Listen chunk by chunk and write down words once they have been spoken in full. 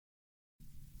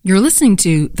You're listening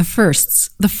to The Firsts,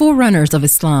 the Forerunners of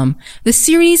Islam, the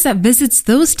series that visits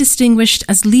those distinguished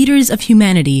as leaders of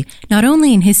humanity, not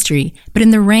only in history, but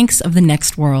in the ranks of the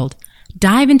next world.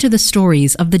 Dive into the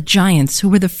stories of the giants who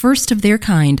were the first of their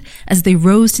kind as they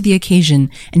rose to the occasion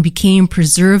and became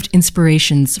preserved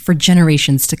inspirations for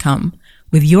generations to come.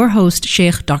 With your host,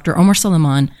 Sheikh Dr. Omar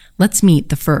Salaman, let's meet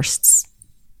the firsts.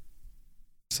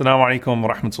 Assalamu alaikum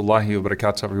wa rahmatullahi wa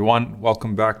barakatuh, everyone.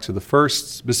 Welcome back to The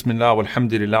Firsts. Bismillah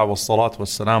walhamdulillah wa salatu wa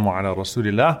salamu ala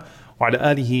rasulillah wa ala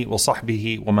alihi wa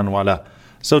sahbihi wa man wala.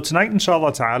 So tonight,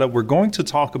 inshallah ta'ala, we're going to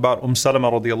talk about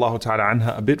Salama radiallahu ta'ala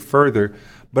anha a bit further,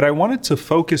 but I wanted to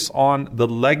focus on the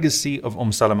legacy of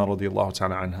Salama radiallahu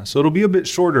ta'ala anha. So it'll be a bit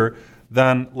shorter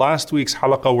than last week's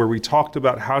halaqah, where we talked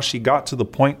about how she got to the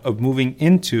point of moving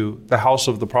into the house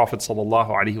of the Prophet sallallahu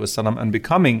alaihi wasallam and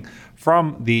becoming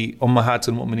from the Ummahat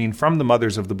al-Mu'mineen, from the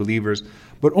mothers of the believers.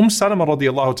 But Salama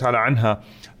radiallahu ta'ala anha,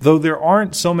 though there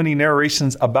aren't so many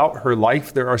narrations about her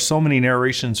life, there are so many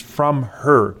narrations from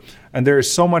her. And there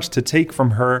is so much to take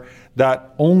from her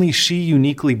that only she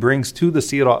uniquely brings to the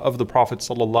seerah of the Prophet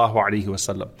sallallahu alaihi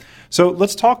wasallam. So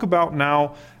let's talk about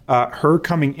now her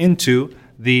coming into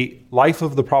the life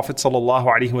of the Prophet sallallahu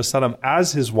alaihi wasallam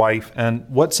as his wife and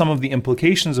what some of the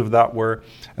implications of that were,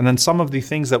 and then some of the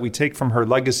things that we take from her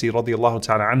legacy radiallahu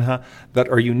ta'ala anha that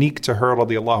are unique to her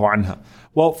radiallahu anha.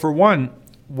 Well, for one,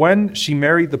 when she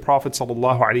married the Prophet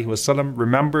sallallahu alaihi wasallam,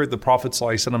 remember the Prophet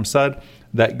sallallahu alaihi wasallam said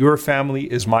that your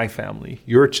family is my family,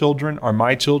 your children are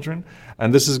my children,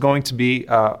 and this is going to be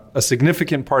a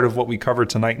significant part of what we cover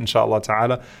tonight, inshallah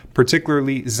ta'ala,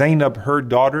 particularly Zainab, her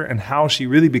daughter, and how she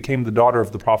really became the daughter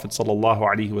of the Prophet sallallahu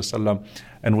alaihi wasallam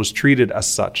and was treated as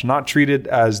such, not treated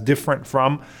as different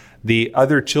from the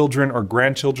other children or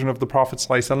grandchildren of the Prophet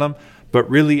sallallahu alaihi wasallam, but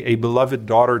really a beloved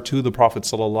daughter to the Prophet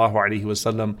sallallahu alaihi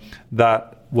wasallam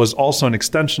that was also an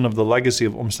extension of the legacy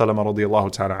of Salama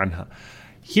radiallahu ta'ala anha.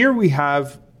 Here we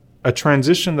have a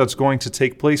transition that's going to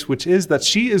take place, which is that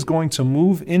she is going to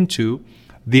move into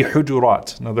the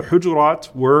hujurat. Now, the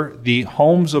hujurat were the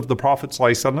homes of the Prophet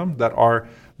ﷺ that are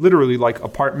literally like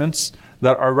apartments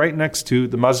that are right next to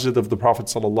the masjid of the Prophet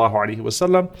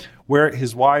ﷺ, where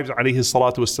his wives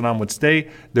ﷺ would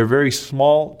stay. They're very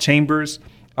small chambers,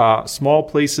 small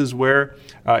places where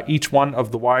each one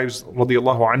of the wives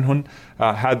radiallahu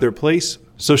anhun had their place.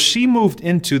 So she moved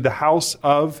into the house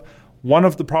of one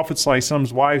of the Prophet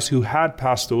ﷺ's wives who had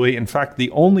passed away. In fact, the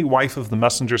only wife of the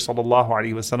Messenger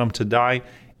ﷺ to die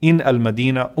in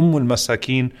Al-Madinah,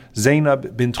 al-Masakin,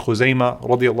 Zainab bint Khuzaymah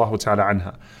radiallahu ta'ala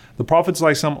anha. The Prophet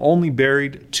ﷺ only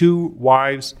buried two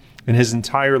wives in his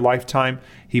entire lifetime.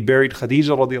 He buried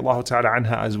Khadija radiallahu ta'ala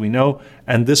anha, as we know,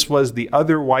 and this was the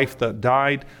other wife that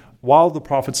died while the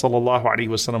Prophet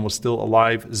ﷺ was still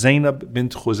alive, Zainab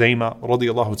bint Khuzaymah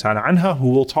radiallahu ta'ala anha, who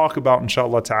we'll talk about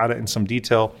inshallah ta'ala in some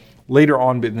detail later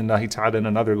on bi'idhnillahi ta'ala in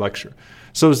another lecture.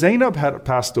 So Zainab had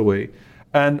passed away,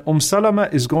 and Salama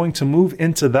is going to move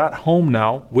into that home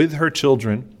now with her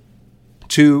children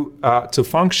to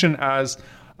function as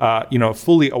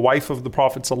fully a wife of the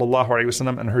Prophet sallallahu alaihi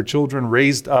wasallam, and her children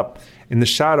raised up in the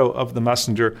shadow of the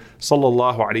Messenger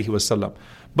sallallahu alaihi wasallam.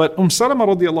 But Salama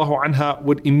radiallahu anha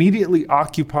would immediately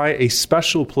occupy a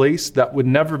special place that would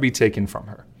never be taken from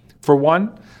her. For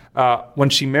one, when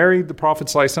she married the Prophet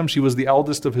ﷺ, she was the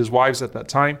eldest of his wives at that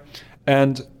time.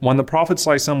 And when the Prophet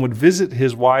ﷺ would visit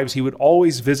his wives, he would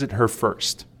always visit her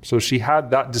first. So she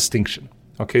had that distinction,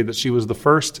 that she was the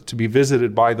first to be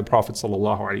visited by the Prophet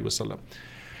ﷺ.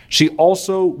 She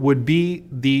also would be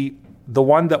the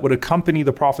one that would accompany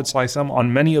the Prophet ﷺ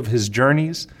on many of his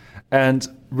journeys, and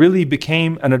really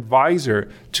became an advisor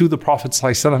to the Prophet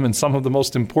ﷺ in some of the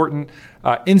most important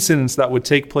incidents that would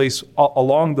take place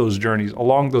along those journeys,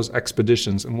 along those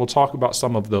expeditions, and we'll talk about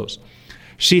some of those.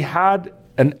 She had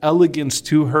an elegance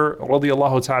to her,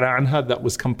 radiallahu ta'ala anha, that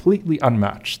was completely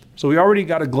unmatched. So we already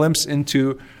got a glimpse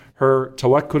into her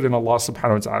tawakkul in Allah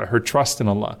subhanahu wa ta'ala, her trust in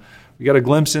Allah. We got a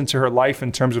glimpse into her life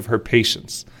in terms of her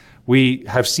patience. We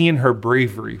have seen her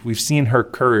bravery. We've seen her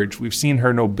courage. We've seen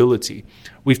her nobility.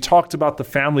 We've talked about the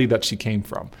family that she came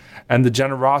from and the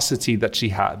generosity that she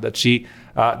had, that she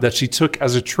took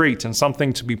as a trait and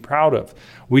something to be proud of.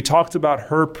 We talked about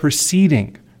her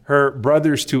preceding her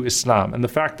brothers to Islam and the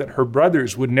fact that her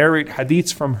brothers would narrate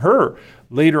hadiths from her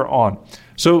later on.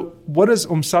 So what does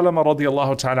Salama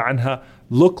radiallahu ta'ala anha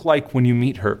look like when you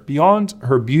meet her? Beyond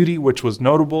her beauty, which was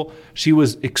notable, she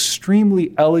was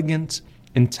extremely elegant,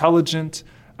 intelligent,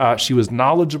 she was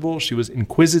knowledgeable, she was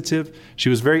inquisitive, she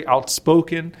was very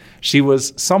outspoken. She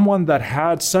was someone that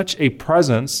had such a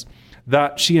presence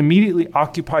that she immediately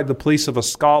occupied the place of a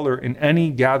scholar in any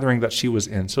gathering that she was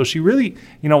in. So she really,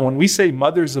 when we say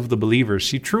mothers of the believers,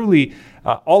 she truly,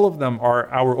 all of them are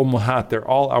our ummahat, they're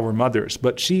all our mothers.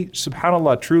 But she,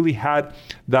 subhanAllah, truly had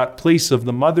that place of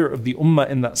the mother of the ummah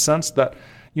in that sense that,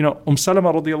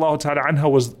 Salama radiallahu ta'ala anha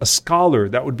was a scholar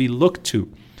that would be looked to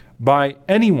by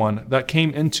anyone that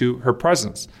came into her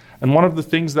presence. And one of the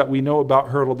things that we know about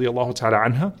her radiallahu ta'ala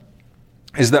anha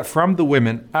is that from the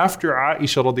women, after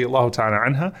Aisha radiallahu ta'ala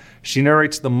anha, she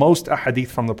narrates the most ahadith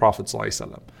from the Prophet sallallahu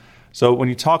alaihi wasallam. So when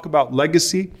you talk about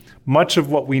legacy, much of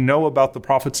what we know about the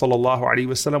Prophet sallallahu alaihi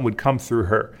wasallam would come through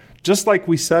her. Just like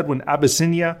we said when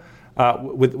Abyssinia,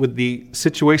 with the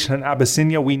situation in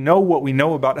Abyssinia, we know what we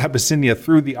know about Abyssinia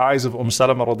through the eyes of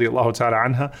Salama radiallahu ta'ala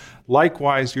anha.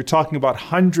 Likewise, you're talking about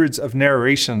hundreds of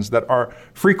narrations that are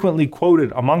frequently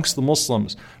quoted amongst the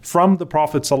Muslims from the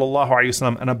Prophet sallallahu alaihi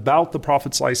wasallam and about the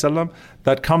Prophet sallallahu alaihi wasallam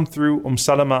that come through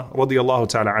Salama radiallahu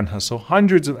ta'ala anha. So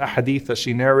hundreds of ahadith that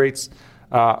she narrates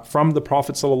from the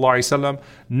Prophet ﷺ.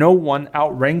 No one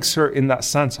outranks her in that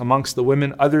sense amongst the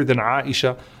women other than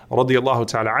Aisha radiallahu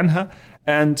ta'ala anha.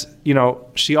 And,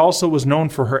 she also was known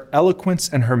for her eloquence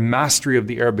and her mastery of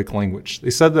the Arabic language.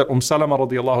 They said that Salama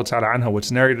radiallahu ta'ala anha,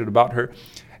 what's narrated about her,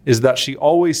 is that she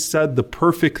always said the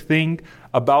perfect thing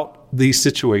about the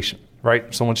situation,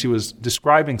 right? So when she was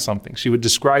describing something, she would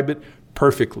describe it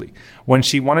perfectly. When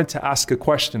she wanted to ask a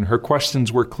question, her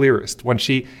questions were clearest. When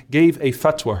she gave a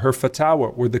fatwa, her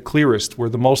fatawa were the clearest, were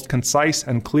the most concise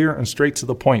and clear and straight to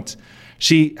the point.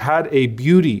 She had a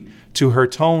beauty to her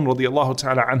tone, radiallahu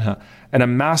ta'ala anha, and a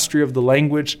mastery of the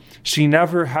language. She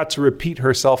never had to repeat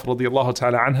herself, radiallahu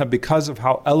ta'ala anha, because of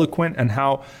how eloquent and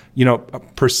how,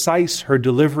 precise her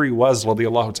delivery was,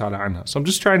 radiallahu ta'ala anha. So I'm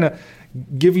just trying to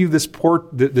give you this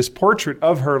portrait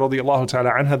of her, radiallahu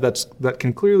ta'ala anha, that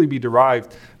can clearly be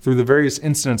derived through the various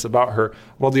incidents about her,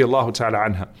 radiallahu ta'ala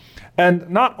anha. And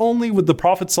not only would the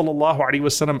Prophet sallallahu alaihi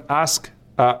wasallam ask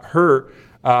her,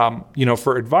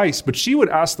 for advice, but she would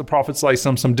ask the Prophet sallallahu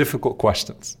alaihi wasallam some difficult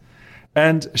questions.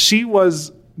 And she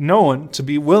was known to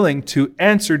be willing to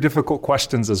answer difficult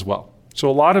questions as well. So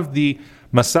a lot of the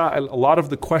masail, a lot of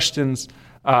the questions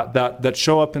that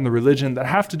show up in the religion that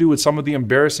have to do with some of the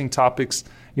embarrassing topics,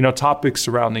 topics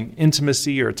surrounding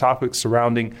intimacy or topics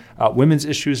surrounding women's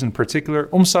issues in particular.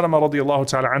 Salama radiallahu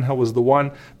ta'ala anha was the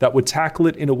one that would tackle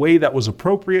it in a way that was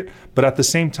appropriate, but at the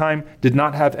same time did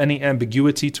not have any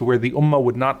ambiguity to where the ummah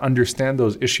would not understand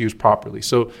those issues properly.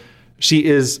 So she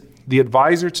is the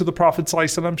advisor to the Prophet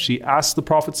ﷺ. She asks the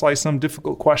Prophet ﷺ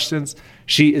difficult questions.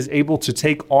 She is able to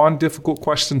take on difficult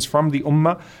questions from the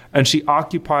ummah, and she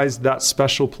occupies that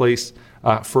special place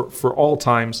for all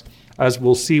times, as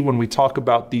we'll see when we talk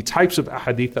about the types of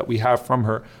ahadith that we have from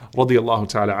her, radiallahu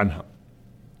ta'ala anha.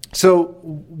 So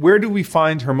where do we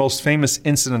find her most famous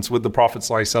incidents with the Prophet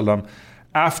ﷺ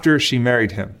after she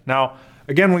married him? Now,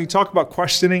 again, when you talk about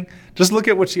questioning, just look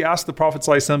at what she asked the Prophet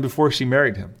ﷺ before she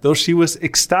married him. Though she was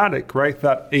ecstatic, right,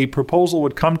 that a proposal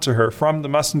would come to her from the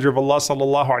Messenger of Allah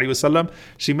sallallahu alaihi wasallam,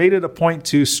 she made it a point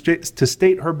to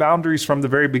state her boundaries from the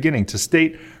very beginning, to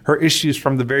state her issues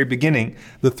from the very beginning,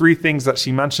 the three things that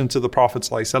she mentioned to the Prophet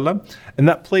ﷺ. And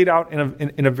that played out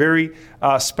in a very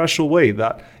special way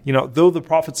that, though the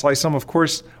Prophet ﷺ, of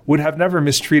course, would have never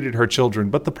mistreated her children,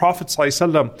 but the Prophet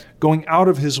ﷺ going out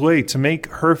of his way to make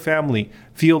her family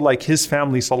feel like his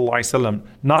family, sallallahu alaihi wasallam,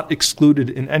 not excluded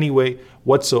in any way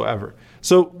whatsoever.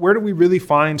 So where do we really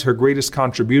find her greatest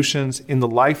contributions in the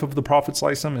life of the Prophet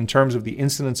sallallahu alaihi wasallam in terms of the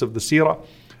incidents of the seerah?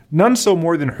 None so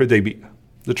more than Hudaybiyah,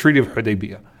 the Treaty of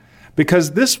Hudaybiyah.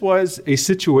 Because this was a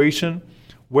situation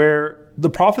where the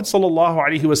Prophet sallallahu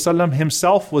alaihi wasallam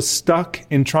himself was stuck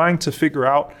in trying to figure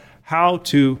out how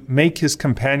to make his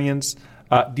companions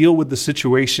deal with the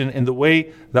situation in the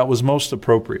way that was most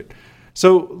appropriate.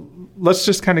 So let's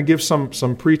just kind of give some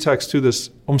pretext to this.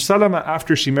 Salama,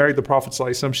 after she married the Prophet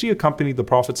ﷺ, she accompanied the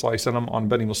Prophet ﷺ on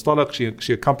Bani Mustalaq.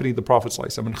 She accompanied the Prophet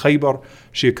ﷺ in Khaybar.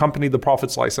 She accompanied the Prophet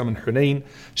ﷺ in Hunayn.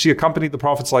 She accompanied the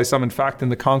Prophet ﷺ, in fact, in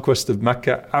the conquest of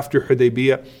Mecca after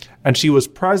Hudaybiyah. And she was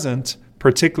present,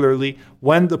 particularly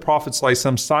when the Prophet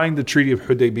ﷺ signed the Treaty of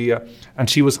Hudaybiyah. And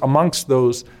she was amongst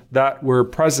those that were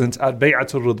present at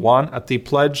Bay'atul Ridwan, at the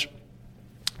pledge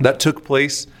that took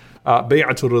place,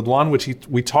 Bay'atul Ridwan, which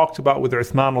we talked about with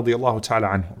Uthman radiallahu ta'ala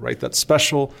anhu, right? That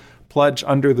special pledge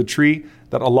under the tree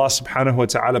that Allah subhanahu wa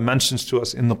ta'ala mentions to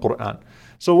us in the Quran.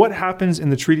 So what happens in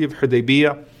the Treaty of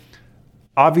Hudaybiyah?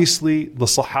 Obviously, the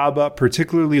Sahaba,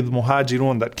 particularly the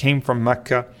Muhajirun that came from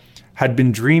Mecca, had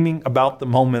been dreaming about the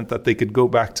moment that they could go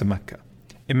back to Mecca.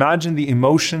 Imagine the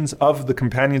emotions of the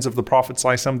companions of the Prophet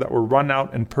ﷺ that were run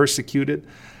out and persecuted,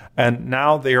 and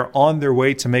now they are on their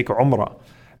way to make Umrah.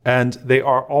 and they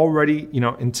are already,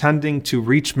 intending to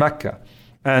reach Mecca,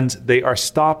 and they are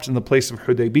stopped in the place of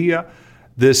Hudaybiyah.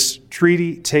 This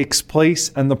treaty takes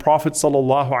place, and the Prophet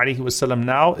ﷺ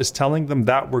now is telling them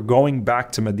that we're going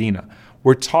back to Medina.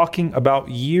 We're talking about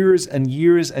years and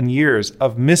years and years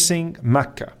of missing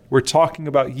Mecca. We're talking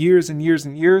about years and years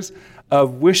and years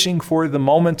of wishing for the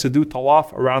moment to do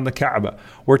tawaf around the Kaaba.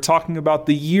 We're talking about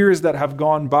the years that have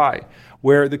gone by,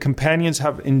 where the companions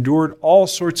have endured all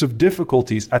sorts of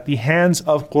difficulties at the hands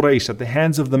of Quraysh, at the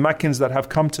hands of the Meccans that have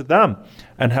come to them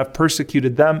and have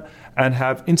persecuted them and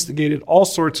have instigated all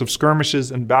sorts of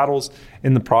skirmishes and battles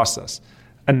in the process.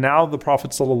 And now the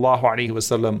Prophet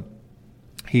ﷺ,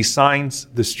 he signs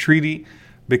this treaty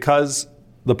because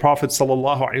the Prophet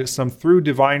ﷺ, through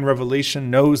divine revelation,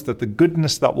 knows that the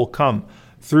goodness that will come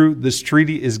through this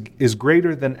treaty is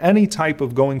greater than any type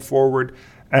of going forward.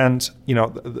 And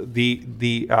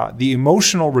the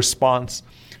emotional response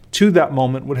to that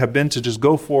moment would have been to just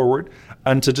go forward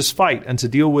and to just fight and to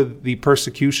deal with the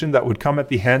persecution that would come at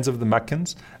the hands of the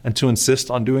Meccans, and to insist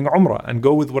on doing Umrah and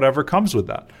go with whatever comes with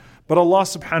that. But Allah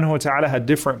subhanahu wa ta'ala had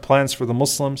different plans for the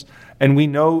Muslims, and we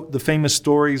know the famous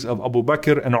stories of Abu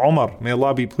Bakr and Umar, may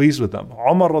Allah be pleased with them.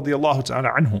 Umar radiallahu ta'ala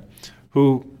anhu,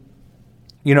 who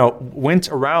went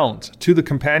around to the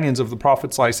companions of the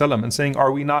Prophet ﷺ and saying,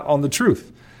 are we not on the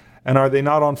truth? And are they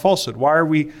not on falsehood? Why are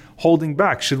we holding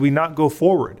back? Should we not go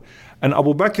forward? And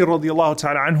Abu Bakr radiallahu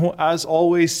ta'ala anhu, as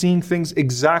always, seeing things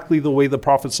exactly the way the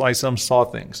Prophet ﷺ saw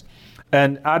things,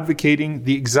 and advocating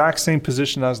the exact same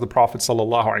position as the Prophet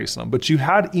ﷺ. But you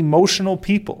had emotional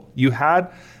people. You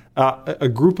had a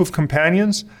group of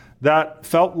companions that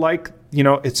felt like,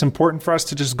 it's important for us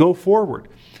to just go forward.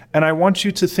 And I want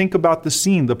you to think about the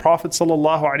scene. The Prophet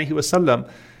ﷺ,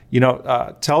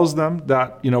 tells them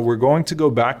that, we're going to go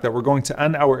back, that we're going to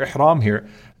end our ihram here,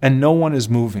 and no one is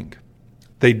moving.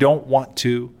 They don't want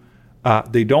to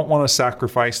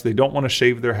sacrifice. They don't want to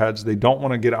shave their heads. They don't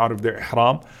want to get out of their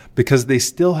ihram, because they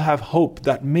still have hope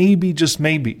that maybe, just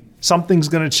maybe, something's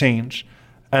going to change,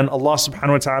 and Allah subhanahu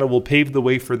wa ta'ala will pave the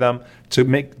way for them to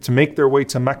make their way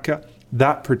to Mecca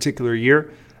that particular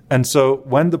year. And so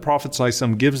when the Prophet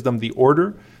ﷺ gives them the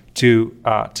order to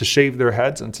shave their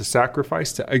heads and to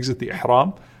sacrifice, to exit the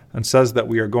ihram, and says that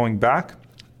we are going back,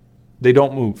 they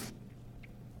don't move.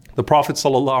 The Prophet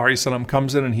ﷺ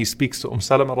comes in and he speaks to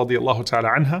Salama radiallahu ta'ala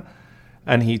anha,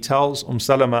 and he tells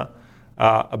Salama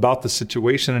about the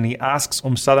situation, and he asks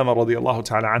Salama radiallahu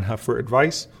ta'ala anha for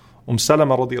advice.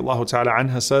 Salama radiallahu ta'ala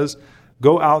anha says,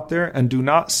 go out there and do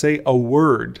not say a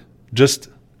word. Just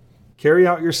carry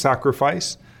out your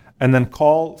sacrifice and then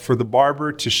call for the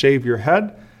barber to shave your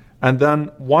head. And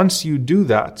then once you do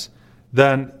that,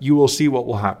 then you will see what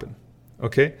will happen.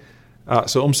 Okay?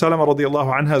 So Salama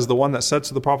radiallahu anha is the one that said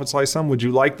to the Prophet ﷺ, would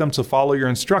you like them to follow your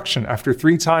instruction? After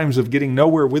 3 times of getting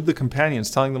nowhere with the companions,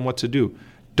 telling them what to do.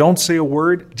 Don't say a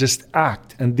word, just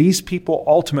act. And these people,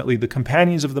 ultimately, the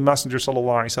companions of the Messenger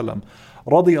ﷺ,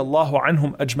 radiyallahu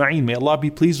anhum ajma'een, may Allah be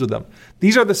pleased with them.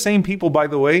 These are the same people, by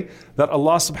the way, that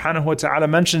Allah subhanahu wa ta'ala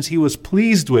mentions He was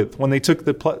pleased with when they took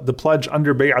the pledge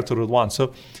under Bay'atul Ridwan.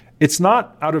 So it's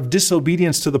not out of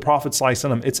disobedience to the Prophet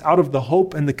ﷺ, it's out of the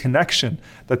hope and the connection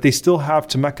that they still have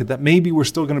to Mecca, that maybe we're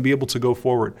still going to be able to go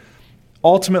forward.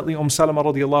 Ultimately, Salama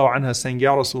radiallahu anha saying,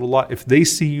 Ya Rasulullah, if they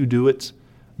see you do it,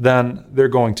 then they're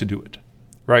going to do it,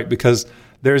 right? Because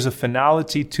there's a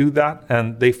finality to that,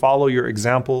 and they follow your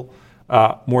example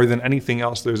more than anything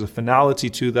else. There's a finality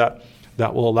to that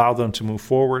will allow them to move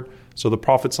forward. So the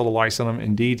Prophet ﷺ,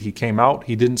 indeed, he came out.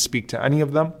 He didn't speak to any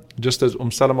of them. Just as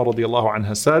Salama radiallahu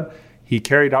anha said, he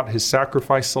carried out his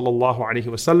sacrifice, sallallahu alaihi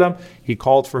wasallam. He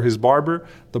called for his barber.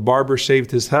 The barber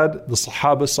shaved his head. The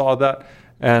Sahaba saw that.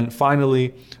 And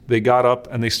finally, they got up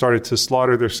and they started to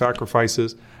slaughter their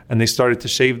sacrifices, and they started to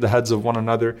shave the heads of one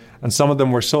another. And some of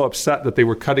them were so upset that they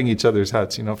were cutting each other's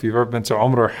heads. If you've ever been to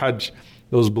Umrah or Hajj,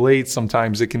 those blades,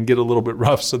 sometimes it can get a little bit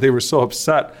rough. So they were so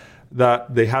upset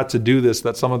that they had to do this,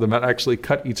 that some of them had actually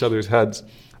cut each other's heads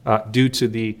due to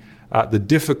the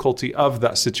difficulty of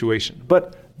that situation.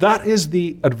 But that is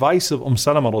the advice of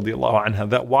Salama radiallahu anha,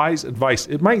 that wise advice.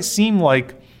 It might seem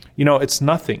like, it's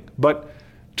nothing, but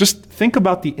just think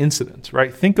about the incident,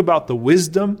 right? Think about the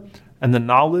wisdom and the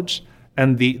knowledge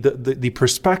and the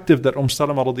perspective that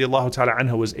Salama radiallahu ta'ala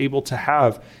anha was able to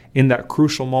have in that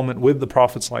crucial moment with the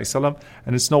Prophet ﷺ.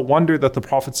 And it's no wonder that the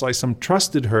Prophet ﷺ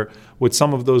trusted her with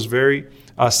some of those very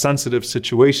sensitive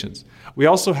situations. We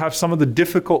also have some of the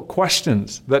difficult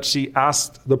questions that she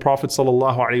asked the Prophet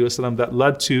ﷺ that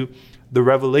led to the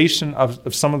revelation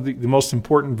of some of the most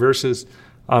important verses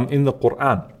in the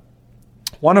Quran.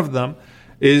 One of them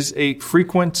is a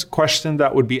frequent question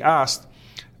that would be asked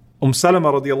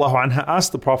Salama radiallahu anha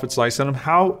asked the Prophet ﷺ,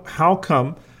 how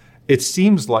come it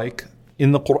seems like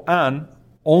in the Quran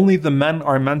only the men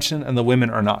are mentioned and the women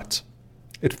are not?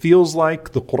 It feels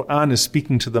like the Quran is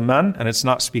speaking to the men and it's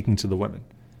not speaking to the women.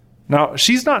 Now,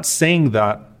 she's not saying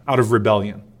that out of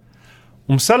rebellion.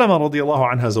 Salama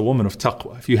radiallahu anha is a woman of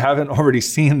taqwa. If you haven't already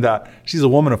seen that, she's a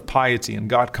woman of piety and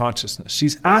God consciousness.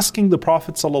 She's asking the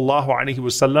Prophet sallallahu alaihi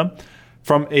wasallam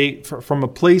from a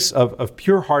place of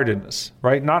pure-heartedness,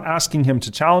 right? Not asking him to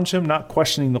challenge him, not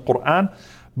questioning the Quran,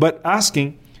 but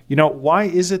asking, why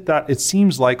is it that it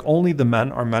seems like only the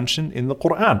men are mentioned in the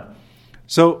Quran?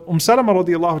 So Salama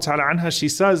radiallahu ta'ala anha, she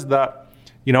says that,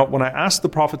 when I asked the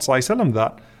Prophet sallallahu alaihi wasallam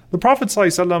that, the Prophet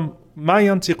ﷺ, ma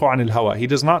yantiqu anil hawa, he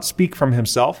does not speak from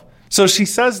himself. So she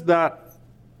says that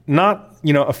not,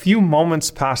 a few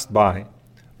moments passed by,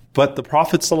 but the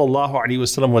Prophet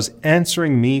ﷺ was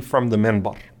answering me from the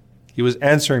minbar. He was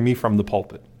answering me from the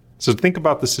pulpit. So think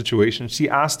about the situation. She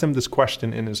asked him this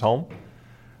question in his home,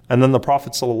 and then the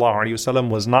Prophet ﷺ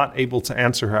was not able to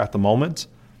answer her at the moment,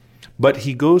 but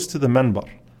he goes to the minbar.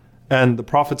 And the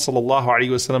Prophet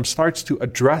ﷺ starts to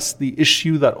address the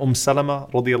issue that Salama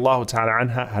radiallahu ta'ala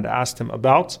anha had asked him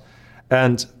about.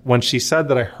 And when she said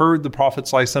that I heard the Prophet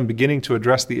ﷺ beginning to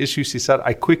address the issue, she said,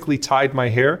 I quickly tied my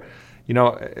hair.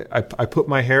 I put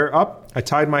my hair up, I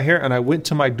tied my hair, and I went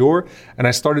to my door, and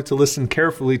I started to listen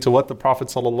carefully to what the Prophet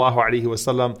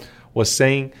ﷺ was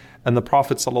saying. And the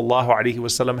Prophet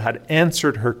ﷺ had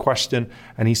answered her question,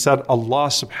 and he said, Allah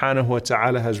subhanahu wa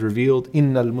ta'ala has revealed,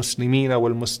 Inna al-Muslimina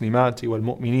wal-Muslimati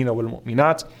wal-Mu'minina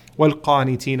wal-Mu'minat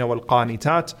wal-Qanitina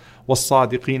wal-Qanitat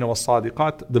wal-Sadiqina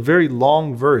wal-Sadiqat. The very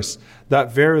long verse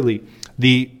that verily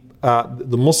the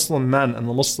Muslim men and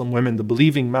the Muslim women, the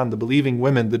believing men, the believing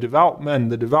women, the devout men,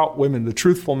 the devout women, the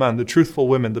truthful men, the truthful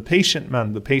women, the patient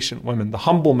men, the patient women, the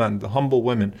humble men, the humble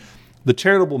women, the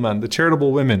charitable men, the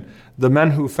charitable women, the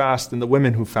men who fast and the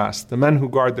women who fast, the men who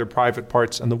guard their private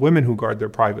parts and the women who guard their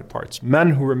private parts, men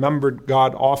who remember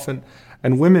God often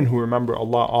and women who remember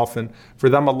Allah often. For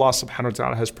them Allah subhanahu wa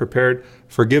ta'ala has prepared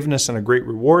forgiveness and a great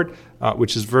reward,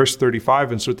 which is verse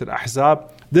 35 in Surah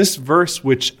Al-Ahzab. This verse,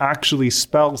 which actually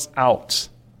spells out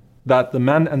that the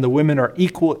men and the women are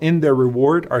equal in their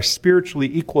reward, are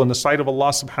spiritually equal in the sight of Allah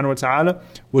subhanahu wa ta'ala,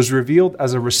 was revealed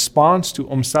as a response to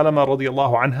Salama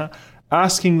radiallahu anha,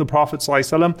 asking the Prophet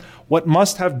ﷺ what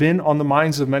must have been on the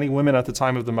minds of many women at the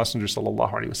time of the Messenger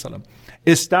ﷺ.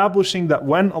 Establishing that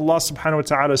when Allah subhanahu wa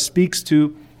ta'ala speaks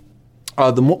to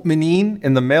the mu'mineen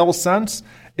in the male sense,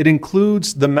 it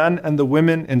includes the men and the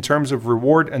women in terms of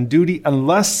reward and duty,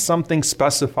 unless something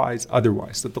specifies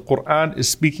otherwise, that the Quran is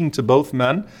speaking to both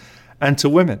men and to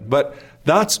women. But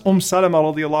that's Salama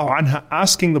radiallahu anha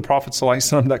asking the Prophet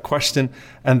ﷺ that question,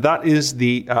 and that is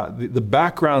the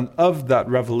background of that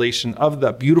revelation, of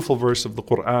that beautiful verse of the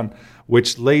Quran,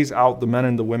 which lays out the men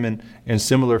and the women in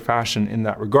similar fashion in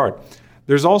that regard.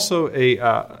 There's also a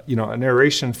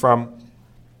narration from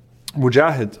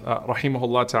Mujahid,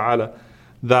 rahimahullah ta'ala,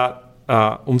 that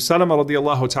Salama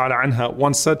radiallahu ta'ala anha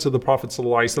once said to the Prophet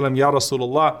ﷺ, Ya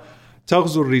Rasulullah,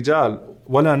 تغزو الرجال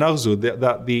ولا نغزو,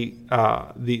 that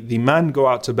the men go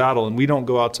out to battle and we don't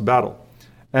go out to battle.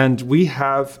 And we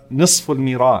have نصف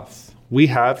الميراث, we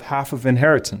have half of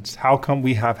inheritance. How come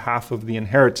we have half of the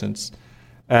inheritance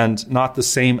and not the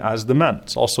same as the men?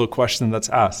 It's also a question that's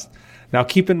asked. Now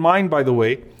keep in mind, by the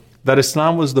way, that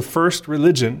Islam was the first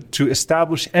religion to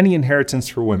establish any inheritance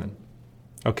for women.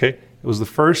 Okay? It was the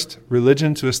first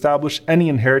religion to establish any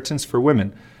inheritance for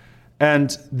women.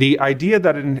 And the idea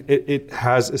that it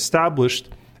has established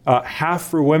half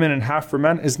for women and half for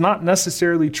men is not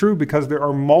necessarily true, because there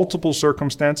are multiple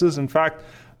circumstances, in fact,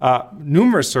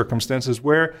 numerous circumstances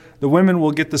where the women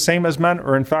will get the same as men,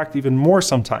 or in fact even more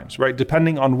sometimes, right?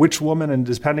 Depending on which woman and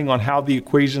depending on how the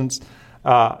equations,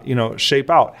 shape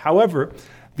out. However,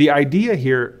 the idea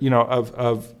here,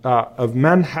 of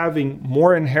men having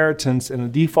more inheritance in a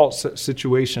default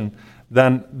situation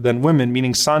than women,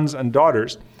 meaning sons and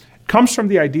daughters, comes from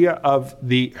the idea of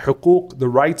the huquq, the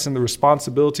rights and the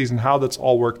responsibilities, and how that's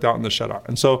all worked out in the Sharia.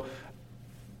 And so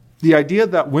the idea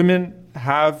that women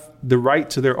have the right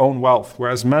to their own wealth,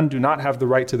 whereas men do not have the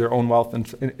right to their own wealth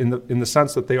in the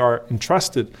sense that they are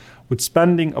entrusted with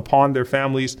spending upon their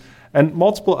families and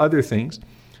multiple other things,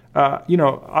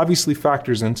 obviously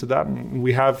factors into that. And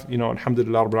we have,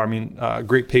 alhamdulillah, a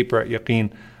great paper at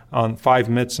Yaqeen on 5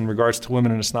 myths in regards to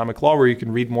women in Islamic law, where you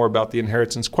can read more about the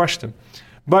inheritance question.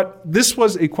 But this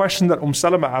was a question that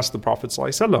Salama asked the Prophet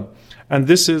ﷺ. And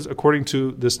this is, according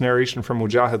to this narration from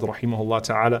Mujahid rahimahullah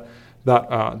ta'ala,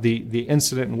 that the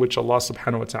incident in which Allah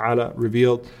subhanahu wa ta'ala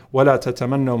revealed, وَلَا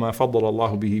تَتَمَنَّوْا مَا فَضَّلَ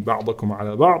اللَّهُ بِهِ بَعْضَكُمْ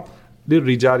عَلَى بَعْضٍ,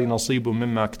 لِلرِّجَالِ نَصِيبٌ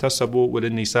مِمَّا اكْتَسَبُوا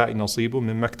وَلِلنِّسَاءِ نَصِيبٌ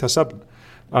مِمَّا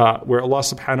اكْتَسَبْنَ, where Allah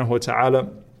subhanahu wa ta'ala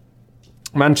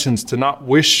mentions to not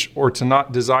wish or to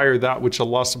not desire that which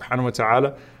Allah subhanahu wa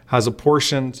ta'ala has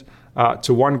apportioned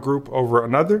to one group over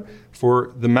another.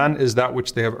 For the men is that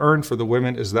which they have earned, for the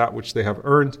women is that which they have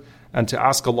earned, and to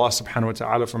ask Allah subhanahu wa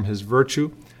ta'ala from His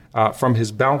virtue, from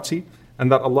His bounty,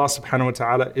 and that Allah subhanahu wa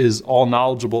ta'ala is all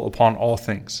knowledgeable upon all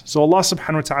things. So Allah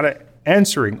subhanahu wa ta'ala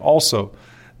answering also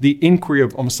the inquiry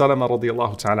of Salama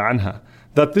radiallahu ta'ala anha,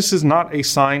 that this is not a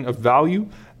sign of value.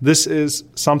 This is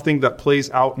something that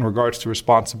plays out in regards to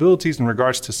responsibilities, in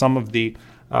regards to some of the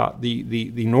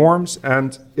norms,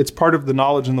 and it's part of the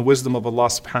knowledge and the wisdom of Allah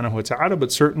subhanahu wa ta'ala,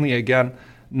 but certainly again,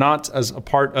 not as a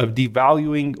part of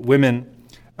devaluing women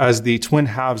as the twin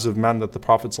halves of men that the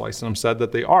Prophet ﷺ said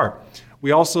that they are.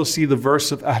 We also see the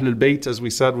verse of Ahlul Bayt, as we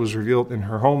said, was revealed in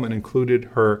her home and included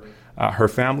her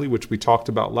family, which we talked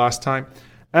about last time.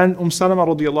 And Salama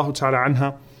radiallahu ta'ala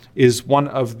anha is one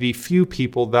of the few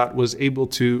people that was able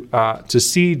to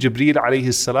see Jibreel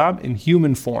alayhi salam in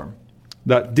human form.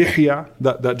 That Dihya,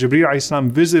 that Jibreel alayhi salam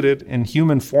visited in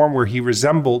human form, where he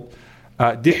resembled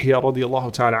Dihya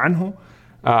radiallahu ta'ala anhu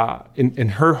in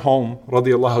her home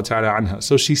radiallahu ta'ala anha.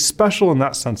 So she's special in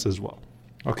that sense as well.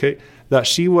 Okay, that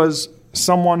she was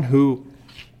someone who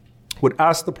would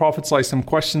ask the Prophet ﷺ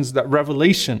questions that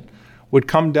revelation would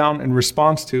come down in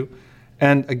response to.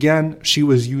 And again, she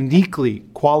was uniquely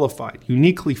qualified,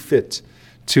 uniquely fit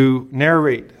to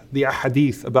narrate the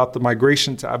ahadith about the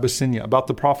migration to Abyssinia, about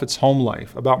the Prophet's home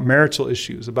life, about marital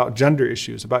issues, about gender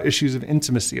issues, about issues of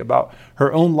intimacy, about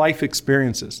her own life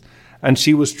experiences. And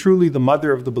she was truly the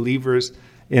mother of the believers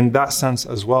in that sense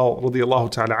as well, radiallahu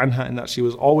ta'ala anha, in that she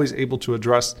was always able to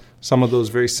address some of those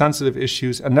very sensitive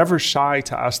issues and never shy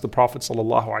to ask the Prophet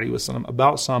sallallahu alaihi wasallam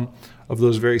about some of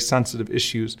those very sensitive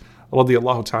issues,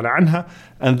 radiallahu ta'ala anha.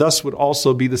 And thus would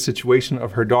also be the situation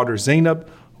of her daughter Zainab,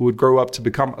 who would grow up to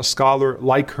become a scholar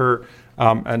like her,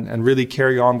 and really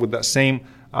carry on with that same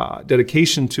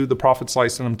dedication to the Prophet sallallahu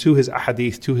alaihi wasallam, to his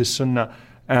ahadith, to his sunnah,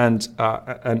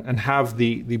 and have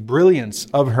the brilliance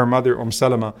of her mother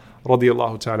Salama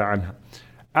radiallahu ta'ala anha.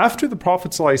 After the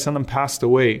Prophet ﷺ passed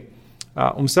away,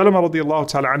 Salama radiallahu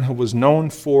ta'ala anha was known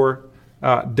for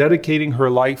dedicating her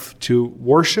life to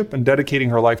worship and dedicating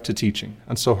her life to teaching.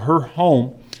 And so her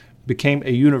home became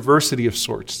a university of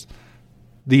sorts.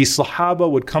 The Sahaba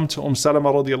would come to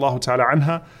Salama radiallahu ta'ala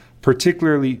anha,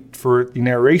 particularly for the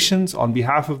narrations on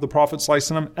behalf of the Prophet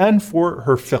ﷺ and for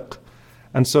her fiqh.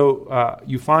 And so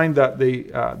you find that the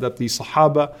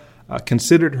Sahaba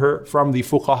considered her from the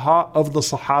fuqaha of the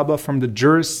Sahaba, from the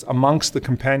jurists amongst the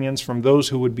companions, from those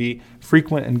who would be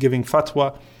frequent in giving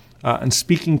fatwa and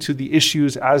speaking to the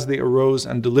issues as they arose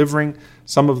and delivering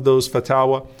some of those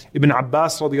fatawa. Ibn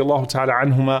Abbas radiallahu ta'ala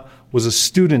anhuma was a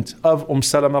student of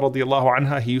Salama radiallahu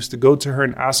anha. He used to go to her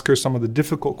and ask her some of the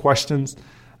difficult questions,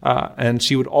 and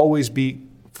she would always be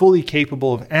fully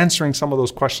capable of answering some of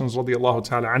those questions radiallahu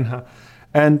ta'ala anha.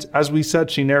 And as we said,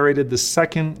 she narrated the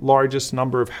second largest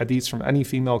number of hadiths from any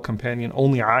female companion.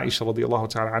 Only Aisha radiallahu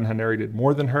ta'ala anha narrated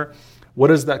more than her. What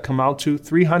does that come out to?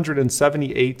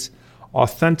 378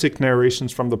 authentic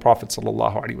narrations from the Prophet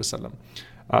sallallahu alaihi wasallam.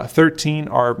 13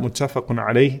 are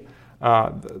muttafaqun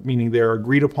alayh, meaning they are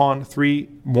agreed upon. 3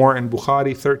 more in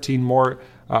Bukhari, 13 more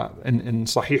in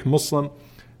Sahih Muslim.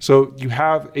 So you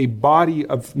have a body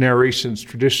of narrations,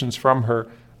 traditions from her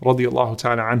radiallahu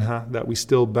ta'ala anha that we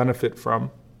still benefit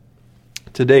from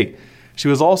today. She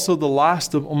was also the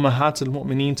last of Ummahat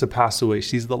al-Mu'mineen to pass away.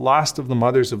 She's the last of the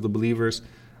mothers of the believers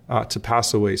to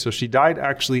pass away. So she died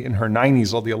actually in her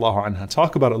 90s, radiallahu anha.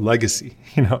 Talk about a legacy,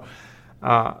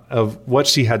 of what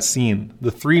she had seen. The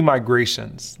 3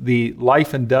 migrations, the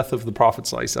life and death of the Prophet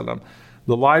sallallahu alaihi wasallam,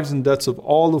 the lives and deaths of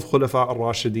all of Khulafa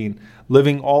al-Rashideen,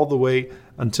 living all the way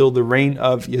until the reign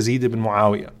of Yazid ibn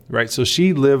Muawiyah, right? So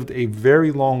she lived a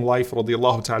very long life,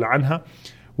 radiallahu ta'ala anha,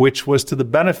 which was to the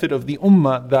benefit of the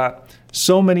ummah, that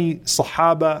so many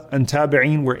Sahaba and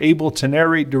Tabi'een were able to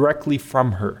narrate directly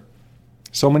from her.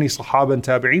 So many Sahaba and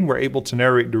Tabi'een were able to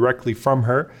narrate directly from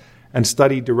her and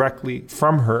study directly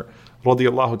from her,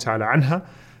 radiallahu ta'ala anha.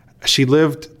 She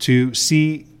lived to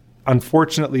see,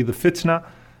 unfortunately, the fitna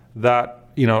that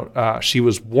she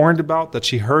was warned about, that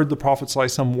she heard the Prophet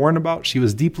ﷺ warn about. She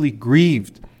was deeply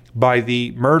grieved by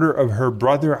the murder of her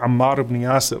brother Ammar ibn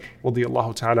Yasir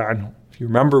radiallahu ta'ala anhu. If you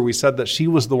remember, we said that she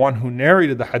was the one who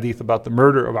narrated the hadith about the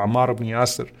murder of Ammar ibn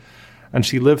Yasir, and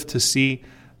she lived to see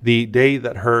the day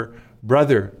that her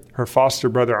brother, her foster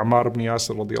brother Ammar ibn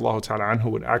Yasir radiallahu ta'ala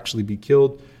anhu, would actually be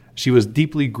killed. She was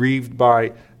deeply grieved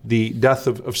by the death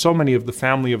of so many of the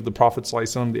family of the Prophet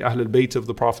ﷺ, the Ahlul Bayt of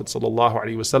the Prophet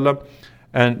ﷺ.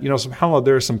 And, subhanAllah,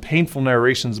 there are some painful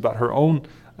narrations about her own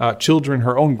children,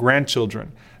 her own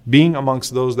grandchildren, being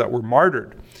amongst those that were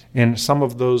martyred in some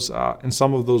of those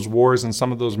wars and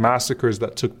some of those massacres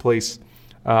that took place.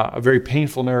 A very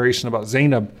painful narration about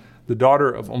Zainab, the daughter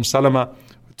of Salama,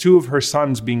 two of her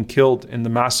sons being killed in the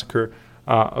massacre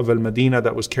of Al-Madinah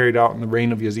that was carried out in the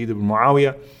reign of Yazid ibn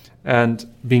Muawiyah, and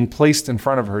being placed in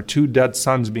front of her, two dead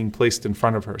sons being placed in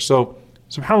front of her. So,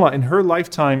 subhanAllah, in her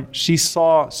lifetime, she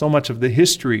saw so much of the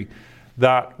history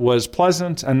that was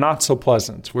pleasant and not so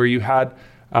pleasant, where you had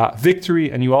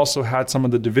victory and you also had some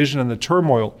of the division and the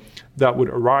turmoil that would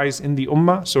arise in the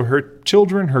ummah. So her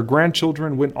children, her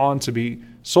grandchildren went on to be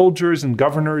soldiers and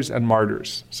governors and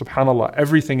martyrs. SubhanAllah,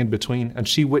 everything in between. And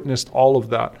she witnessed all of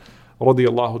that,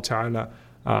 radiyallahu ta'ala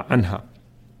anha.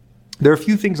 There are a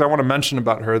few things I want to mention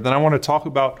about her. Then I want to talk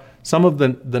about some of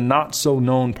the not so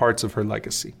known parts of her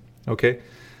legacy. Okay?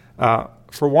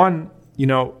 For one,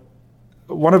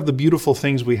 one of the beautiful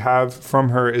things we have from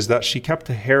her is that she kept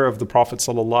the hair of the Prophet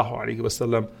sallallahu alaihi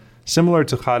wasallam, similar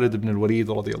to Khalid ibn al-Walid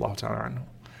radiyallahu ta'ala anhu.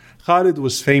 Khalid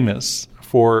was famous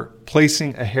for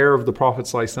placing a hair of the Prophet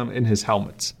sallallahu alaihi wasallam in his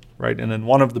helmet, right? And in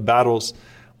one of the battles,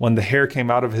 when the hair came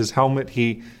out of his helmet,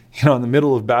 he, in the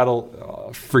middle of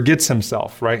battle, forgets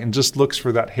himself, right? And just looks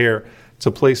for that hair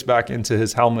to place back into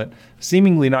his helmet,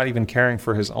 seemingly not even caring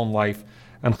for his own life.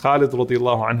 And Khalid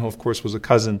radiyallahu anhu, of course, was a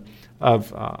cousin of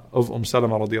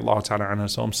Salama radiyallahu ta'ala anha.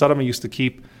 So Salama used to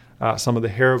keep some of the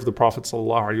hair of the Prophet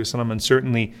sallallahu alaihi wasallam, and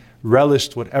certainly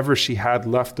relished whatever she had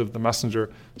left of the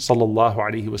Messenger sallallahu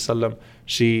alaihi wasallam.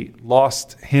 She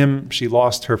lost him. She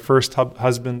lost her first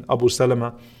husband, Abu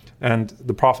Salama. And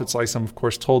the Prophet sallallahu alaihi wasallam, of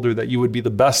course, told her that you would be the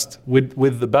best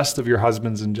with the best of your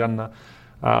husbands in Jannah,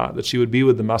 that she would be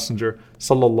with the Messenger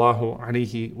sallallahu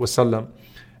alaihi wasallam.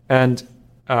 And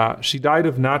she died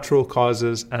of natural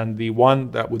causes, and the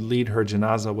one that would lead her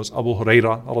janazah was Abu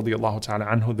Hurairah radiyallahu ta'ala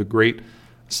anhu, the great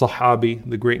Sahabi,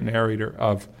 the great narrator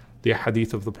of the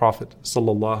hadith of the Prophet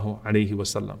sallallahu alaihi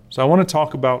wasallam. So I want to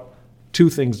talk about two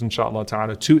things, inshallah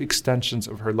ta'ala, two extensions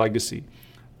of her legacy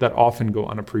that often go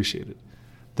unappreciated.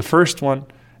 The first one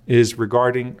is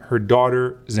regarding her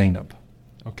daughter Zainab.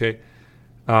 Okay,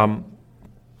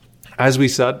 as we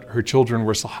said, her children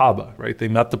were Sahaba, right? They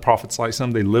met the Prophet sallallahu alaihi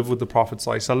wasallam, they lived with the Prophet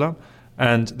sallallahu alaihi wasallam,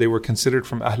 and they were considered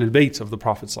from Ahlul Bayt of the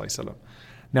Prophet sallallahu alaihi wasallam.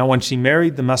 Now, when she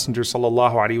married the Messenger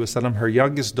sallallahu alaihi wasallam, her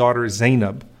youngest daughter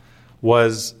Zainab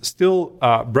was still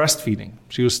breastfeeding.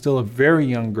 She was still a very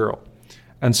young girl.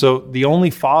 And so the only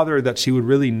father that she would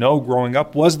really know growing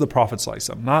up was the Prophet sallallahu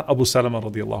alaihi wasallam, not Abu Salama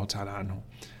radiyallahu ta'ala anhu.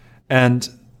 And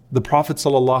the Prophet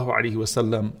sallallahu alaihi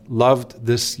wasallam loved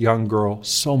this young girl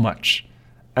so much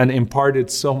and imparted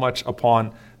so much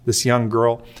upon this young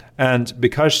girl. And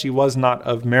because she was not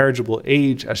of marriageable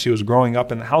age as she was growing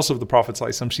up in the house of the Prophet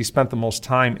ﷺ, she spent the most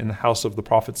time in the house of the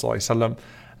Prophet ﷺ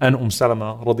and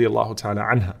Salama radiyallahu ta'ala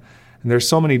anha. And there's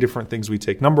so many different things we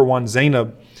take. Number one,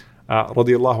 Zainab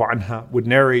radiyallahu anha would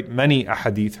narrate many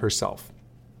ahadith herself.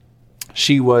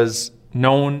 She was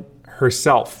known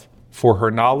herself for her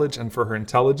knowledge and for her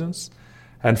intelligence,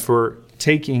 and for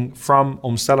taking from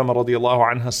Salama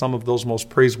radiyallahu anha some of those most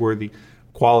praiseworthy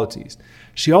qualities.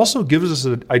 She also gives us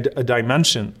a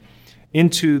dimension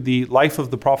into the life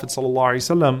of the Prophet sallallahu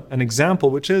alaihi wasallam, an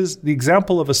example which is the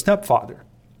example of a stepfather.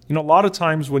 A lot of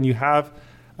times when you have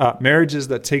marriages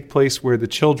that take place where the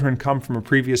children come from a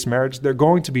previous marriage, they're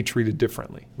going to be treated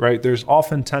differently, right? There's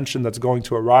often tension that's going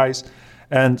to arise,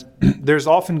 and there's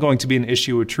often going to be an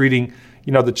issue with treating,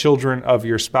 the children of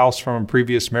your spouse from a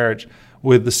previous marriage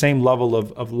with the same level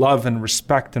of love and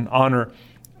respect and honor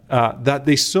that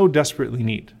they so desperately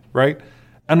need, right?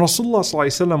 And Rasulullah sallallahu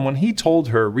alaihi wasallam, when he told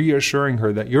her, reassuring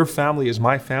her that your family is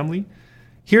my family,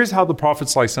 here's how the Prophet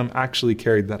sallallahu alaihi wasallam actually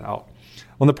carried that out.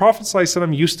 When the Prophet sallallahu alaihi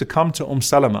wasallam used to come to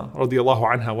Salama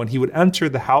radiyallahu anha, when he would enter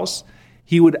the house,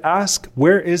 he would ask,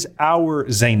 where is our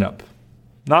Zainab?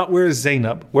 Not where is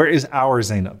Zainab, where is our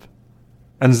Zainab?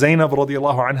 And Zainab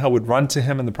radiyallahu anha would run to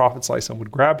him, and the Prophet sallallahu alaihi wasallam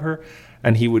would grab her,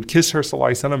 and he would kiss her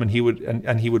sallallahu alaihi wasallam,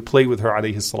 and he would play with her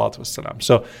alayhi salatu wasalam.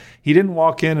 So he didn't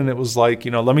walk in and it was like,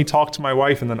 let me talk to my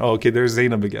wife, and then, okay, there's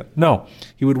Zainab again. No,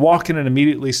 he would walk in and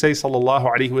immediately say, sallallahu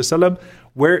alaihi wasallam,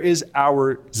 where is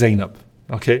our Zainab?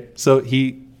 Okay, so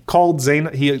he called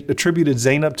Zainab, he attributed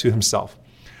Zainab to himself.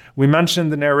 We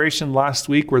mentioned the narration last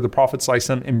week where the Prophet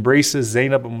ﷺ embraces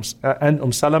Zainab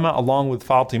and Salama along with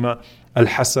Fatima,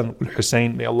 Al-Hassan,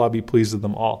 Al-Hussein, may Allah be pleased with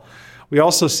them all. We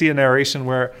also see a narration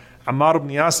where Ammar ibn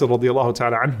Yasir radiyallahu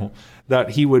ta'ala anhu, that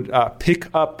he would pick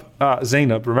up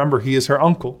Zainab. Remember, he is her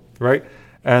uncle, right?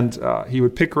 And he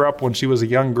would pick her up when she was a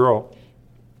young girl.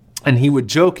 And he would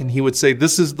joke and he would say,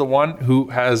 this is the one who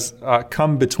has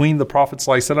come between the Prophet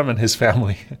ﷺ and his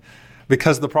family.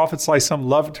 Because the Prophet ﷺ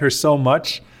loved her so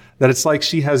much that it's like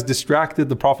she has distracted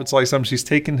the Prophet ﷺ. She's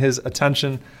taken his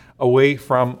attention away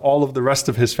from all of the rest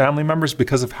of his family members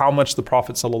because of how much the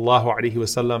Prophet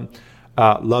ﷺ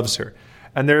loves her.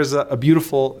 And there's a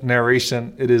beautiful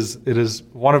narration. It is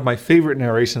one of my favorite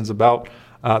narrations about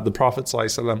the Prophet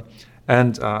ﷺ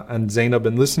and Zainab.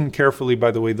 And listen carefully,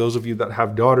 by the way, those of you that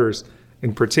have daughters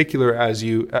in particular, as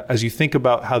you think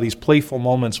about how these playful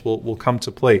moments will come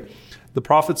to play. The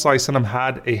Prophet ﷺ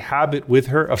had a habit with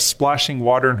her of splashing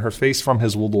water in her face from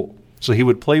his wudu. So he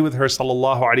would play with her,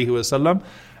 sallallahu alaihi wasallam,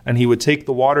 and he would take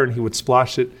the water and he would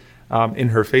splash it in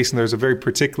her face. And there's a very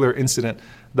particular incident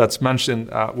that's mentioned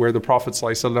where the Prophet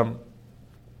ﷺ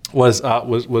was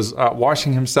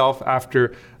washing himself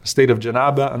after a state of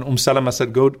janaba, and Salama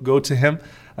said, go to him.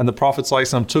 And the Prophet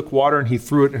ﷺ took water and he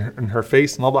threw it in her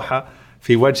face. نضح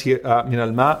في وجهي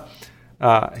من الماء.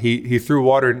 He threw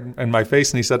water in my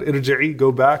face and he said, irji'i,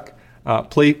 go back,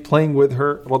 playing with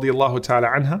her, radiyallahu ta'ala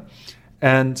anha.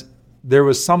 And there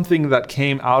was something that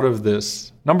came out of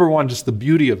this. Number one, just the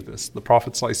beauty of this. The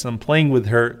Prophet ﷺ playing with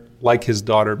her like his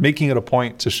daughter, making it a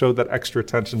point to show that extra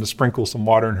attention, to sprinkle some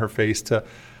water in her face, to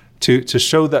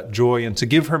show that joy and to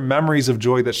give her memories of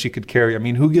joy that she could carry. I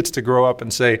mean, who gets to grow up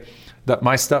and say that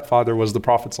my stepfather was the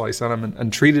Prophet ﷺ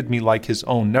and treated me like his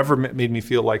own, never made me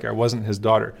feel like I wasn't his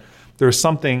daughter? There's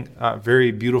something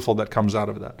very beautiful that comes out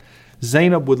of that.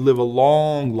 Zainab would live a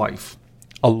long life,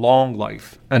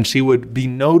 and she would be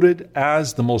noted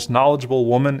as the most knowledgeable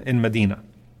woman in Medina.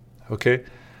 Okay?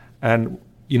 And,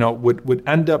 would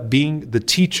end up being the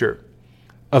teacher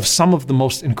of some of the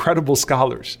most incredible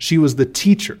scholars. She was the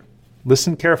teacher,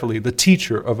 listen carefully, the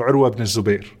teacher of Urwa ibn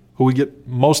Zubayr, who we get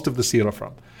most of the seerah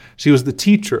from. She was the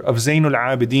teacher of Zainul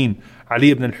Abidin,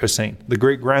 Ali ibn al-Hussein, the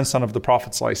great grandson of the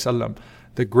Prophet ﷺ.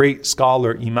 The great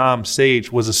scholar, imam,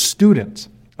 sage, was a student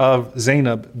of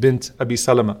Zainab bint Abi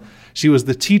Salama. She was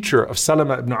the teacher of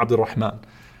Salama ibn Abdul Rahman.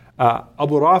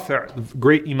 Abu Rafi', the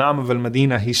great imam of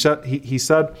Al-Madinah, he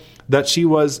said that she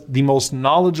was the most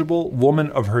knowledgeable woman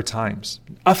of her times.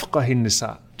 Afqah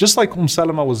nisa. Just like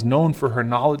Salama was known for her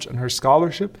knowledge and her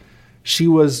scholarship, she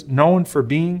was known for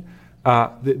being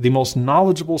the most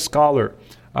knowledgeable scholar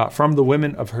from the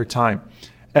women of her time.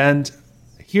 And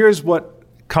here's what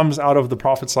comes out of the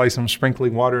Prophet ﷺ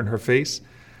sprinkling water in her face.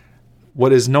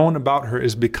 What is known about her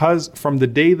is because from the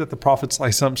day that the Prophet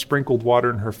ﷺ sprinkled water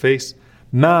in her face,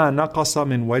 مَا نَقَصَ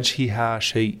مِنْ وَجْهِهَا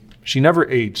شَيْءٍ. She never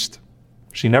aged.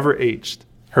 She never aged.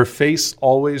 Her face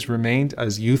always remained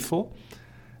as youthful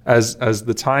as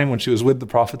the time when she was with the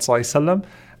Prophet ﷺ.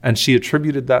 And they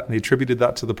attributed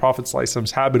that to the Prophet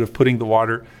ﷺ's habit of putting the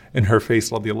water in her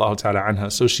face, radiyallahu ta'ala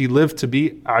anha. So she lived to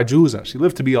be ajuza. She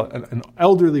lived to be an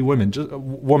elderly woman,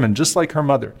 just like her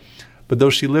mother. But though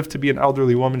she lived to be an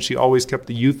elderly woman, she always kept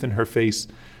the youth in her face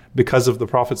because of the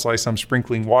Prophet ﷺ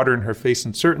sprinkling water in her face,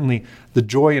 and certainly the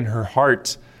joy in her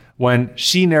heart when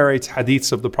she narrates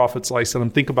hadiths of the Prophet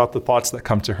ﷺ. Think about the thoughts that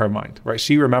come to her mind, right?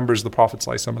 She remembers the Prophet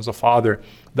ﷺ as a father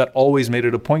that always made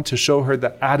it a point to show her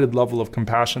that added level of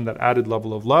compassion, that added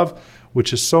level of love,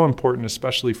 which is so important,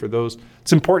 especially for those.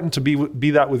 It's important to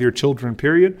be that with your children,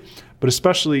 period. But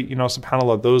especially,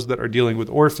 subhanAllah, those that are dealing with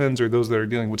orphans or those that are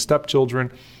dealing with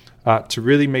stepchildren, to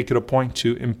really make it a point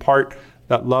to impart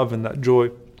that love and that joy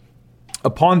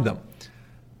upon them.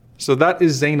 So that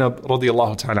is Zainab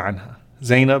radiyallahu ta'ala anha.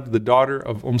 Zainab, the daughter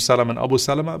of Salama and Abu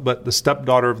Salama, but the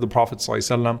stepdaughter of the Prophet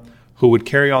ﷺ, who would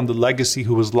carry on the legacy,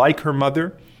 who was like her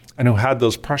mother, and who had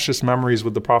those precious memories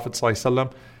with the Prophet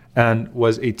ﷺ, and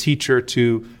was a teacher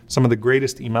to some of the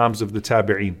greatest imams of the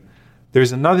tabi'een.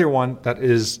 There's another one that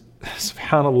is,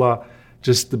 subhanAllah,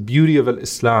 just the beauty of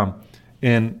Islam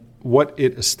in what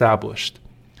it established.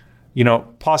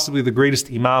 Possibly the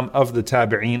greatest imam of the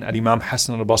tabi'een, Imam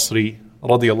Hassan al-Basri,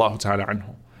 radiyallahu ta'ala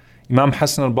anhu. Imam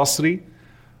Hassan al-Basri,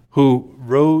 who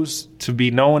rose to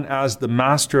be known as the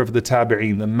master of the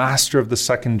tabi'een, the master of the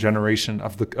second generation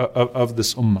of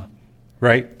this ummah,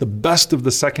 right? The best of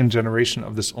the second generation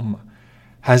of this ummah,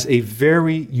 has a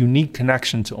very unique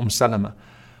connection to Salama.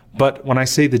 But when I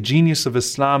say the genius of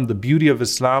Islam, the beauty of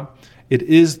Islam, it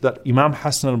is that Imam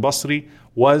Hassan al-Basri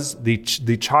was the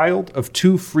child of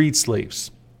two freed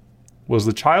slaves. When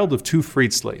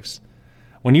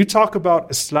you talk about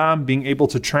Islam being able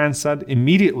to transcend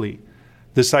immediately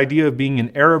this idea of being an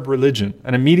Arab religion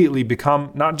and immediately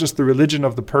become not just the religion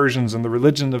of the Persians and the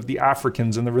religion of the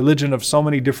Africans and the religion of so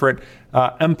many different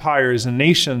empires and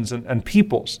nations and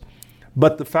peoples,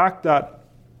 but the fact that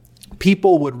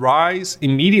people would rise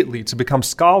immediately to become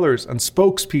scholars and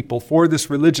spokespeople for this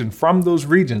religion from those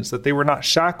regions, that they were not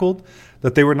shackled,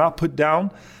 that they were not put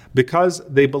down because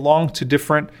they belonged to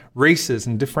different races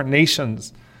and different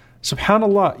nations.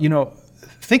 SubhanAllah,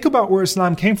 think about where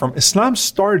Islam came from. Islam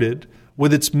started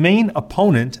with its main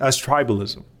opponent as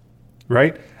tribalism,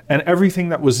 right? And everything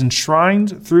that was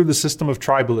enshrined through the system of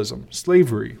tribalism,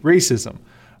 slavery, racism,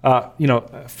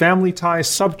 family ties,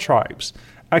 sub-tribes,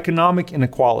 economic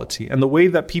inequality, and the way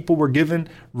that people were given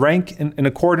rank in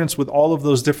accordance with all of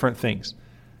those different things.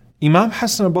 Imam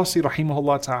Hassan al-Basri,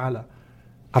 rahimahullah ta'ala,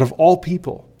 out of all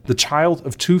people, the child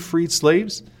of 2 freed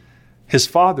slaves, his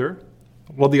father,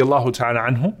 radiyallahu ta'ala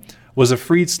anhu, was a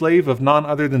freed slave of none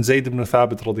other than Zayd ibn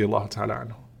Thabit, radiyallahu ta'ala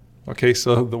anhu. Okay,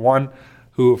 so the one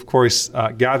who, of course,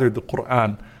 gathered the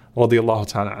Quran, radiyallahu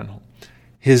ta'ala anhu.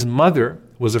 His mother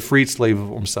was a freed slave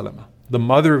of Salama. The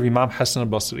mother of Imam Hassan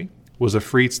al-Basri was a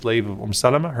freed slave of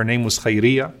Salama. Her name was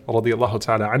Khayriyah, radiyallahu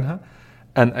ta'ala anha.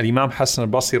 And Imam Hassan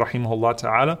al-Basri, rahimahullah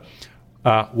ta'ala,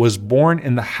 was born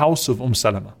in the house of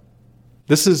Salama.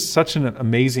 This is such an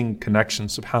amazing connection,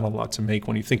 subhanAllah, to make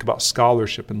when you think about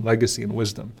scholarship and legacy and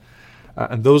wisdom.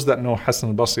 And those that know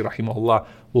Hassan al-Basri, rahimahullah,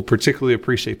 will particularly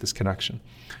appreciate this connection.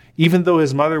 Even though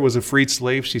his mother was a freed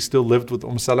slave, she still lived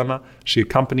with Salama. She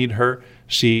accompanied her.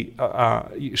 She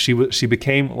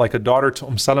became like a daughter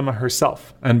to Salama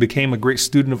herself and became a great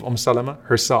student of Salama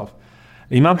herself.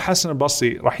 Imam Hassan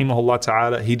al-Basri, rahimahullah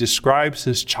ta'ala, he describes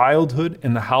his childhood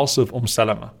in the house of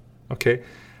Salama. Okay?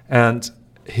 And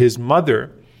his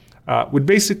mother would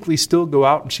basically still go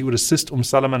out and she would assist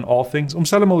Salama in all things.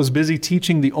 Salama was busy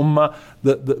teaching the ummah,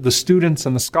 the students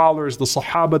and the scholars, the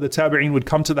sahaba, the tabi'een would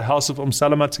come to the house of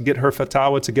Salama to get her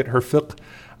fatwa, to get her fiqh,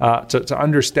 to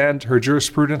understand her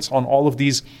jurisprudence on all of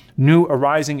these new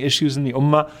arising issues in the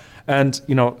ummah, and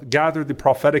gather the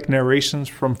prophetic narrations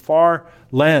from far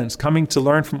lands, coming to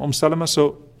learn from Salama.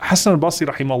 So Hassan al-Basri,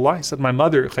 rahimahullah, he said, my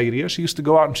mother, Khayriyah, she used to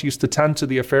go out and she used to tend to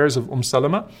the affairs of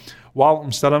Salama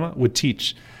while Salama would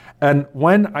teach. And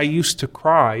when I used to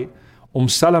cry,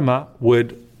 Salama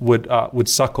would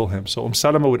suckle him. So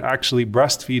Salama would actually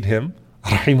breastfeed him,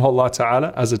 rahimahullah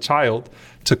ta'ala, as a child,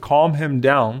 to calm him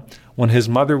down when his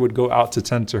mother would go out to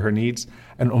tend to her needs.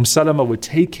 And Salama would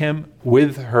take him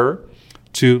with her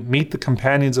to meet the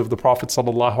companions of the Prophet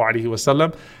sallallahu alaihi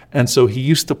wasallam. And so he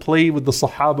used to play with the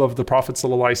Sahaba of the Prophet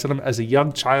sallallahu alaihi wasallam as a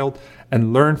young child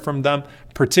and learn from them.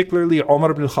 Particularly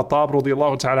Umar ibn al-Khattab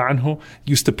radiyallahu ta'ala anhu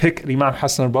used to pick Imam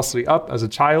Hassan al-Basri up as a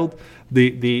child,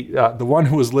 the one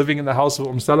who was living in the house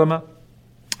of Salama,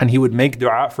 and he would make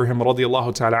dua for him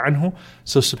radiyallahu ta'ala anhu.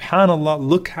 So subhanallah,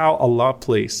 look how Allah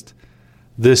placed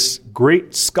this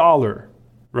great scholar,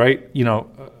 right?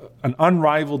 An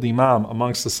unrivaled imam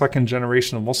amongst the second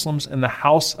generation of Muslims in the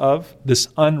house of this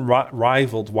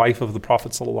unrivaled wife of the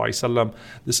Prophet ﷺ,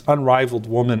 this unrivaled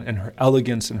woman in her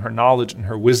elegance and her knowledge and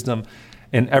her wisdom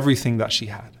and everything that she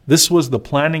had. This was the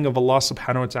planning of Allah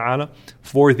subhanahu wa ta'ala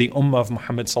for the ummah of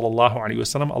Muhammad sallallahu alaihi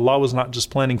wasallam. Allah was not just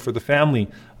planning for the family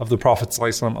of the Prophet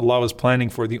ﷺ, Allah was planning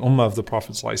for the ummah of the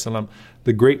Prophet ﷺ,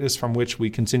 the greatness from which we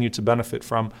continue to benefit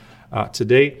from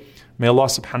today. May Allah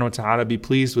subhanahu wa ta'ala be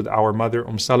pleased with our mother,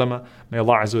 Salama. May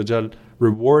Allah azza wa jal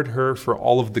reward her for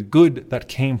all of the good that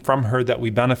came from her that we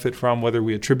benefit from, whether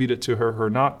we attribute it to her or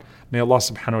not. May Allah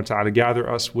subhanahu wa ta'ala gather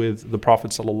us with the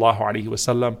Prophet sallallahu alaihi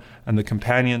wasallam and the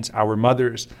companions, our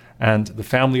mothers, and the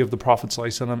family of the Prophet sallallahu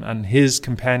alaihi wasallam and his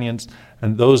companions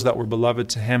and those that were beloved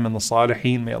to him and the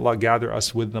Salihin. May Allah gather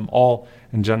us with them all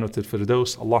in Jannat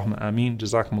al-Firdaus. Allahumma ameen.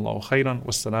 Jazakumullahu khairan.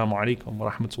 Wassalamu alaikum wa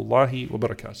rahmatullahi wa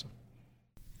barakatuh.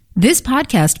 This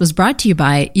podcast was brought to you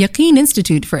by Yaqeen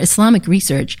Institute for Islamic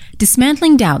Research,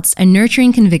 dismantling doubts and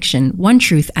nurturing conviction, one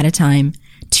truth at a time.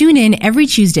 Tune in every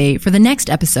Tuesday for the next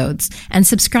episodes and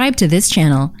subscribe to this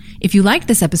channel. If you liked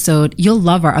this episode, you'll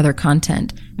love our other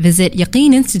content. Visit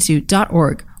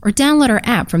yaqeeninstitute.org or download our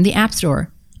app from the App Store.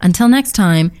 Until next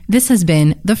time, this has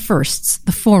been The Firsts,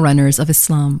 the Forerunners of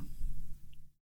Islam.